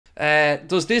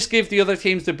Does this give the other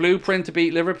teams the blueprint to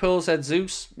beat Liverpool, said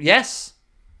Zeus? Yes.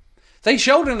 They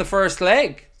showed in the first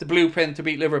leg the blueprint to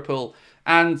beat Liverpool.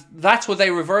 And that's what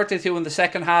they reverted to in the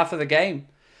second half of the game.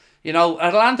 You know,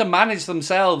 Atalanta managed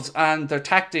themselves and their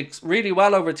tactics really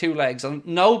well over 2 legs. And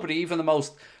nobody, even the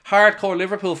most hardcore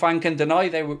Liverpool fan, can deny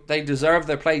they deserve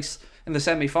their place in the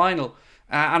semi-final.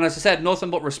 And as I said,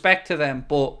 nothing but respect to them.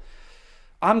 But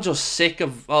I'm just sick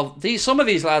of these. Some of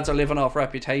these lads are living off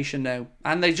reputation now.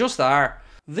 And they just are.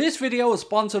 This video is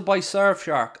sponsored by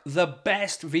Surfshark, the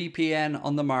best VPN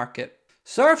on the market.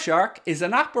 Surfshark is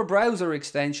an app or browser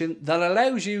extension that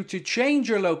allows you to change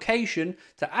your location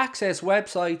to access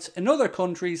websites in other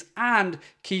countries and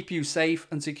keep you safe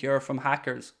and secure from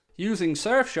hackers. Using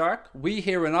Surfshark, we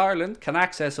here in Ireland can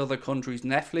access other countries'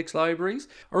 Netflix libraries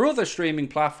or other streaming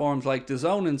platforms like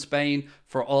DAZN in Spain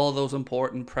for all those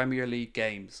important Premier League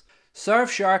games.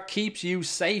 Surfshark keeps you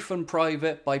safe and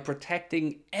private by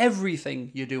protecting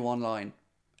everything you do online.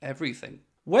 Everything.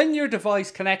 When your device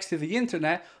connects to the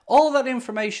internet, all that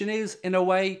information is, in a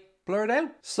way, blurred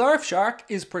out. Surfshark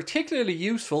is particularly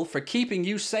useful for keeping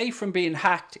you safe from being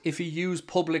hacked if you use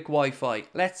public Wi-Fi.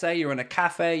 Let's say you're in a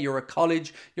cafe, you're at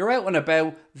college, you're out and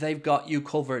about, they've got you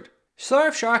covered.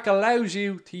 Surfshark allows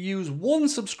you to use one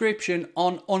subscription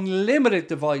on unlimited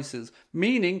devices,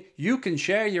 meaning you can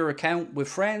share your account with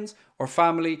friends or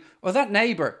family or that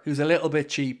neighbour who's a little bit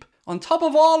cheap. On top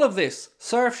of all of this,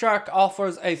 Surfshark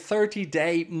offers a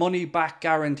 30-day money-back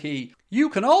guarantee. You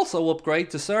can also upgrade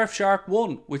to Surfshark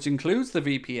One, which includes the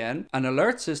VPN, an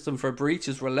alert system for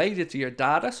breaches related to your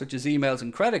data, such as emails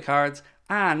and credit cards,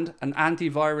 and an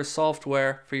antivirus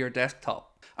software for your desktop.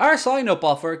 Our sign-up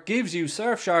offer gives you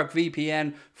Surfshark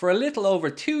VPN for a little over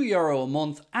 €2 a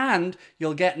month, and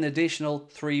you'll get an additional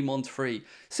 3 months free.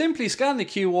 Simply scan the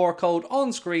QR code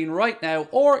on screen right now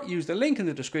or use the link in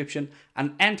the description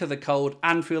and enter the code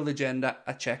Anfield Agenda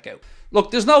at checkout. Look,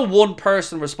 there's no one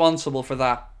person responsible for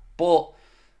that, but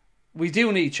we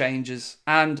do need changes,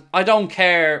 and I don't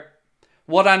care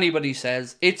what anybody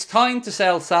says. It's time to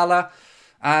sell Salah,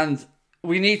 and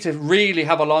we need to really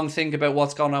have a long think about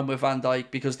what's going on with Van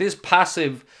Dijk, because this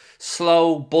passive,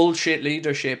 slow, bullshit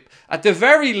leadership, at the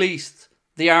very least,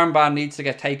 the armband needs to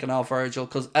get taken off Virgil,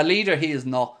 because a leader he is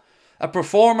not. A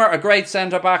performer, a great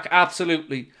centre-back,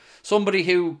 absolutely. Somebody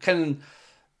who can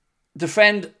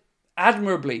defend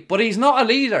admirably, but he's not a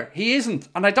leader. He isn't,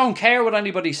 and I don't care what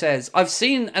anybody says. I've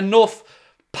seen enough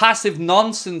passive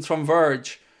nonsense from Virg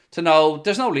to know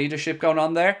there's no leadership going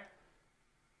on there.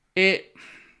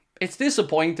 It's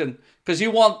disappointing because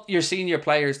you want your senior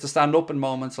players to stand up in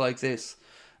moments like this,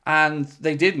 and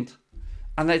they didn't.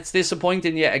 And it's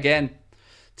disappointing yet again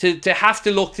to have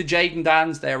to look to Jayden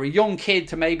Danns there, a young kid,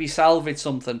 to maybe salvage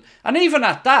something. And even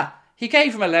at that, he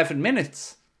gave him 11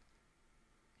 minutes.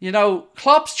 You know,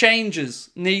 Klopp's changes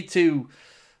need to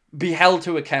be held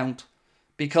to account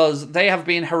because they have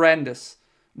been horrendous.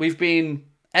 We've been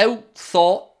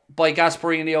out-thought by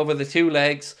Gasperini over the 2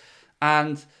 legs,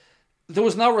 and there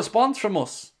was no response from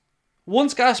us.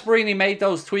 Once Gasperini made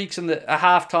those tweaks at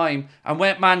half-time and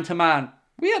went man-to-man,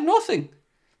 we had nothing.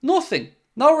 Nothing.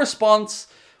 No response.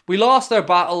 We lost our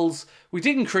battles. We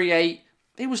didn't create.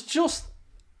 It was just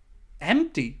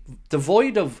empty,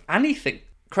 devoid of anything.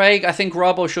 Craig, I think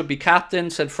Robbo should be captain,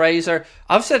 said Fraser.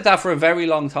 I've said that for a very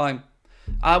long time.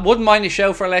 I wouldn't mind a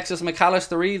show for Alexis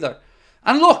McAllister either.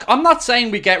 And look, I'm not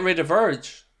saying we get rid of Virg.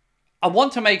 I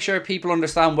want to make sure people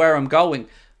understand where I'm going.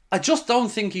 I just don't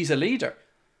think he's a leader.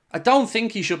 I don't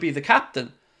think he should be the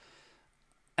captain.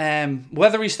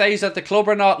 Whether he stays at the club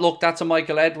or not, look, that's a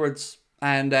Michael Edwards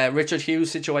and Richard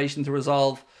Hughes situation to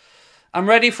resolve. I'm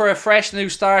ready for a fresh new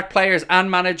start, players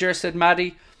and manager, said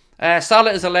Maddie.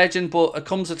 Salah is a legend, but it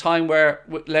comes a time where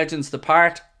legends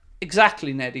depart.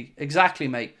 Exactly, Neddy. Exactly,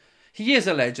 mate. He is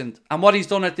a legend, and what he's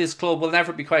done at this club will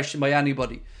never be questioned by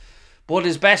anybody. But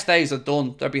his best days are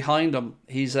done. They're behind him.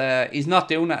 He's not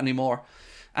doing it anymore.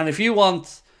 And if you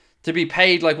want to be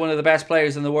paid like one of the best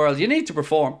players in the world, you need to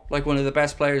perform like one of the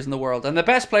best players in the world. And the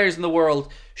best players in the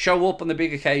world show up on the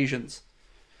big occasions.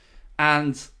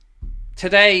 And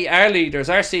today, our leaders,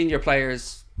 our senior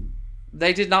players,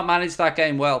 they did not manage that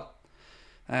game well.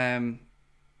 And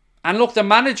look, the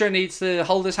manager needs to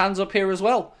hold his hands up here as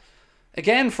well.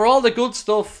 Again, for all the good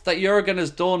stuff that Jurgen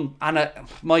has done, and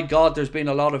my God, there's been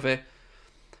a lot of it,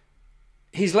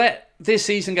 he's let this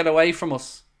season get away from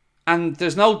us. And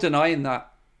there's no denying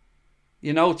that.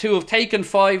 You know, to have taken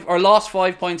 5 or lost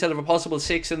 5 points out of a possible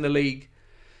 6 in the league,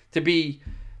 to be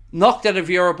knocked out of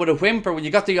Europe with a whimper when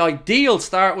you got the ideal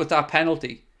start with that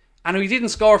penalty, and we didn't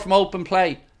score from open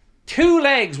play. 2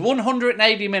 legs,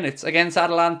 180 minutes against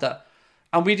Atalanta,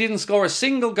 and we didn't score a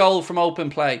single goal from open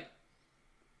play.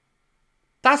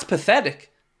 That's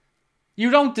pathetic.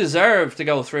 You don't deserve to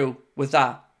go through with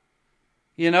that.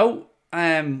 You know,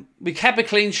 we kept a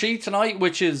clean sheet tonight,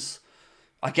 which is,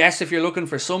 I guess, if you're looking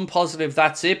for some positive,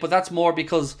 that's it. But that's more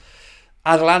because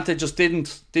Atalanta just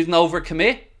didn't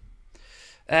overcommit.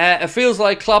 It feels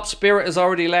like Klopp's spirit has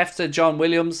already left, said John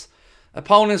Williams.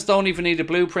 Opponents don't even need a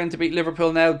blueprint to beat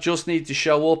Liverpool now, just need to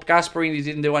show up. Gasperini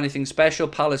didn't do anything special.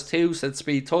 Palace too, said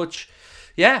Speed Touch.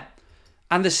 Yeah,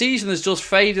 and the season has just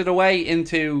faded away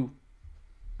into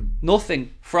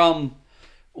nothing. From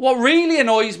what really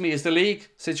annoys me is the league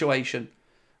situation.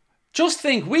 Just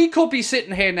think, we could be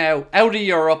sitting here now, out of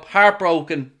Europe,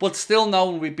 heartbroken, but still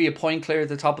knowing we'd be a point clear at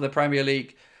the top of the Premier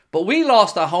League. But we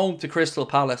lost at home to Crystal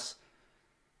Palace.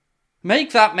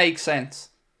 Make that make sense.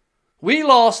 We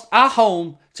lost at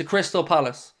home to Crystal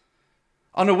Palace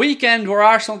on a weekend where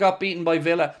Arsenal got beaten by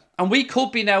Villa, and we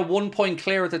could be now 1 point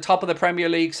clear at the top of the Premier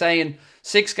League, saying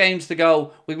 6 games to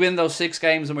go, we win those 6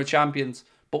 games and we're champions.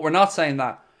 But we're not saying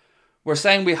that. We're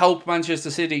saying we hope Manchester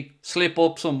City slip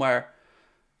up somewhere.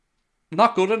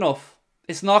 Not good enough.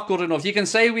 It's not good enough. You can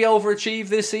say we overachieved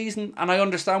this season, and I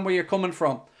understand where you're coming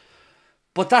from,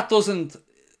 but that doesn't...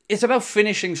 It's about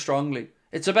finishing strongly.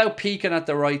 It's about peaking at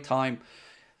the right time.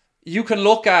 You can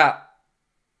look at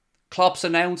Klopp's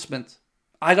announcement.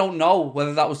 I don't know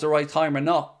whether that was the right time or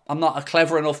not. I'm not a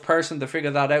clever enough person to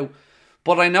figure that out.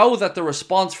 But I know that the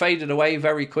response faded away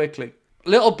very quickly.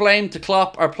 Little blame to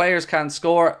Klopp, our players can't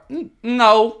score.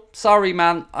 No, sorry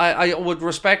man. I would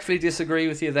respectfully disagree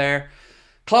with you there.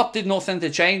 Klopp did nothing to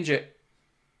change it.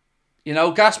 You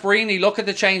know, Gasperini, look at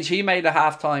the change he made at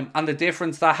halftime and the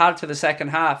difference that had to the second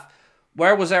half.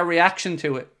 Where was our reaction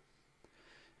to it?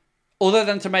 Other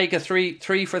than to make a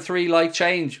 3-for-3 like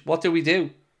change, what did we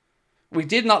do? We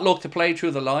did not look to play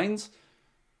through the lines.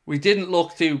 We didn't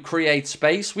look to create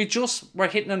space. We just were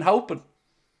hitting and hoping,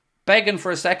 begging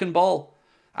for a second ball.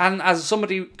 And as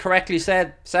somebody correctly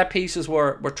said, set pieces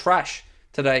were trash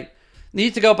today.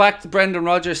 Need to go back to Brendan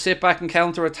Rodgers, sit back and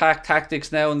counter-attack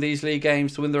tactics now in these league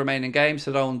games to win the remaining games,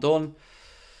 said Owen Dunn.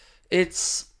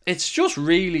 It's just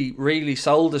really, really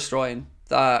soul-destroying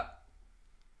that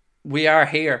we are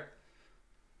here.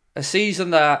 A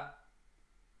season that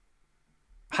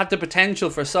had the potential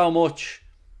for so much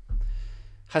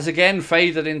has again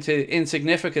faded into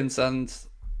insignificance, and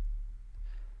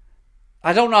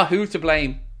I don't know who to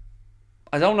blame.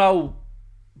 I don't know,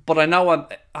 but I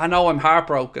know I'm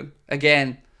heartbroken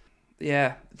again.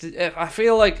 Yeah, I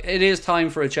feel like it is time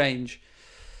for a change.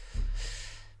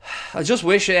 I just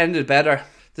wish it ended better.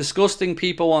 Disgusting,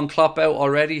 people want Klopp out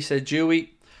already, said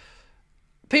Dewey.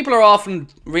 People are often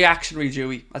reactionary,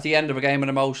 Dewey, at the end of a game and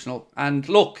emotional. And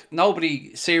look,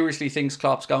 nobody seriously thinks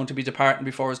Klopp's going to be departing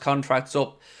before his contract's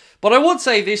up. But I would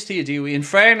say this to you, Dewey, in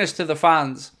fairness to the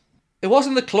fans, it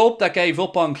wasn't the club that gave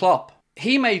up on Klopp.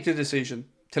 He made the decision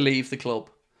to leave the club.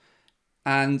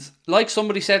 And like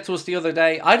somebody said to us the other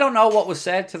day, I don't know what was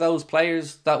said to those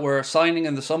players that were signing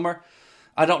in the summer.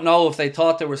 I don't know if they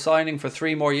thought they were signing for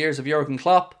 3 more years of Jurgen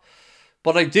Klopp.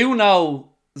 But I do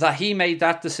know that he made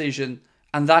that decision,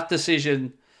 and that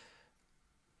decision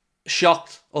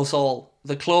shocked us all.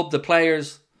 The club, the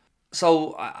players.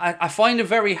 So I find it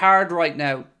very hard right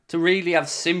now to really have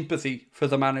sympathy for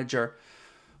the manager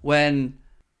when,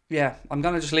 yeah, I'm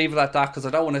going to just leave it at that because I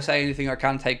don't want to say anything I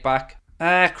can't take back.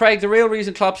 Craig, the real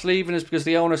reason Klopp's leaving is because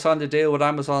the owner signed a deal with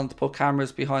Amazon to put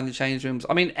cameras behind the change rooms.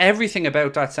 I mean, everything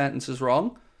about that sentence is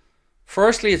wrong.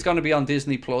 Firstly, it's going to be on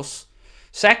Disney Plus.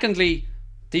 Secondly,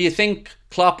 do you think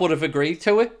Klopp would have agreed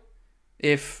to it?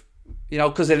 If, you know,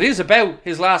 because it is about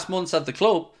his last months at the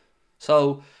club.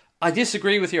 So I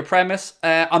disagree with your premise.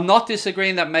 I'm not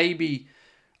disagreeing that maybe...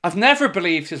 I've never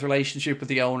believed his relationship with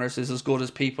the owners is as good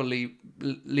as people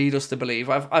lead us to believe.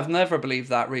 I've never believed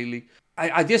that, really.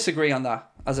 I disagree on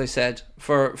that, as I said,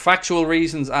 for factual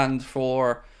reasons and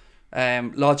for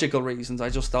logical reasons. I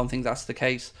just don't think that's the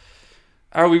case.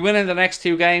 Are we winning the next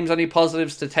 2 games? Any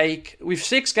positives to take? We've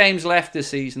 6 games left this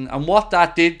season, and what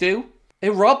that did do,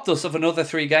 it robbed us of another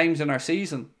 3 games in our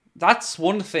season. That's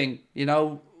one thing, you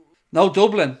know. No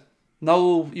Dublin,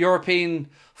 no European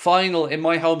final in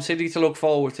my home city to look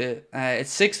forward to.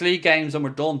 It's 6 league games and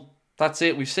we're done. That's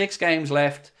it. We've 6 games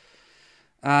left,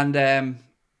 and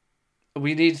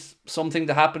we need something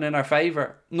to happen in our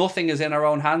favour. Nothing is in our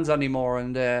own hands anymore,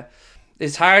 and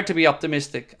it's hard to be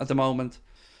optimistic at the moment.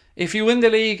 If you win the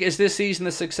league, is this season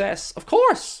a success? Of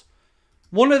course.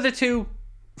 One of the 2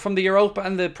 from the Europa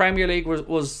and the Premier League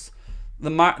was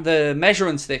the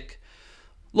measuring stick.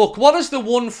 Look, what is the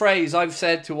one phrase I've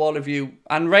said to all of you,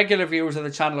 and regular viewers of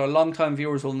the channel or long-time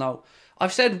viewers will know.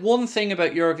 I've said one thing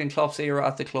about Jurgen Klopp's era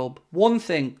at the club. One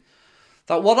thing.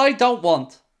 That what I don't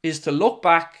want is to look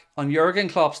back on Jurgen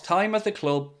Klopp's time at the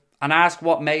club and ask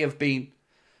what may have been.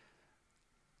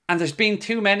 And there's been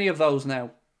too many of those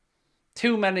now.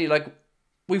 Too many. Like,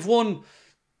 we've won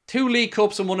 2 League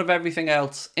Cups and one of everything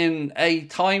else in a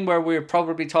time where we're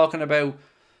probably talking about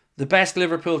the best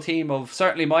Liverpool team of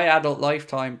certainly my adult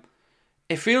lifetime.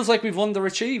 It feels like we've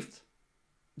underachieved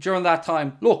during that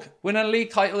time. Look, winning a league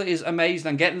title is amazing,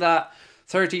 and getting that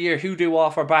 30-year hoodoo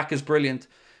off our back is brilliant.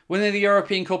 Winning the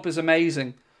European Cup is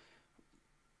amazing.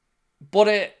 But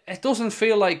it doesn't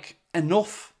feel like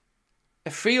enough.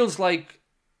 It feels like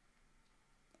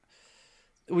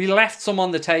we left some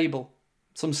on the table,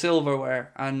 some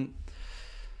silverware, and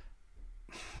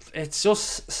it's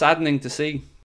just saddening to see.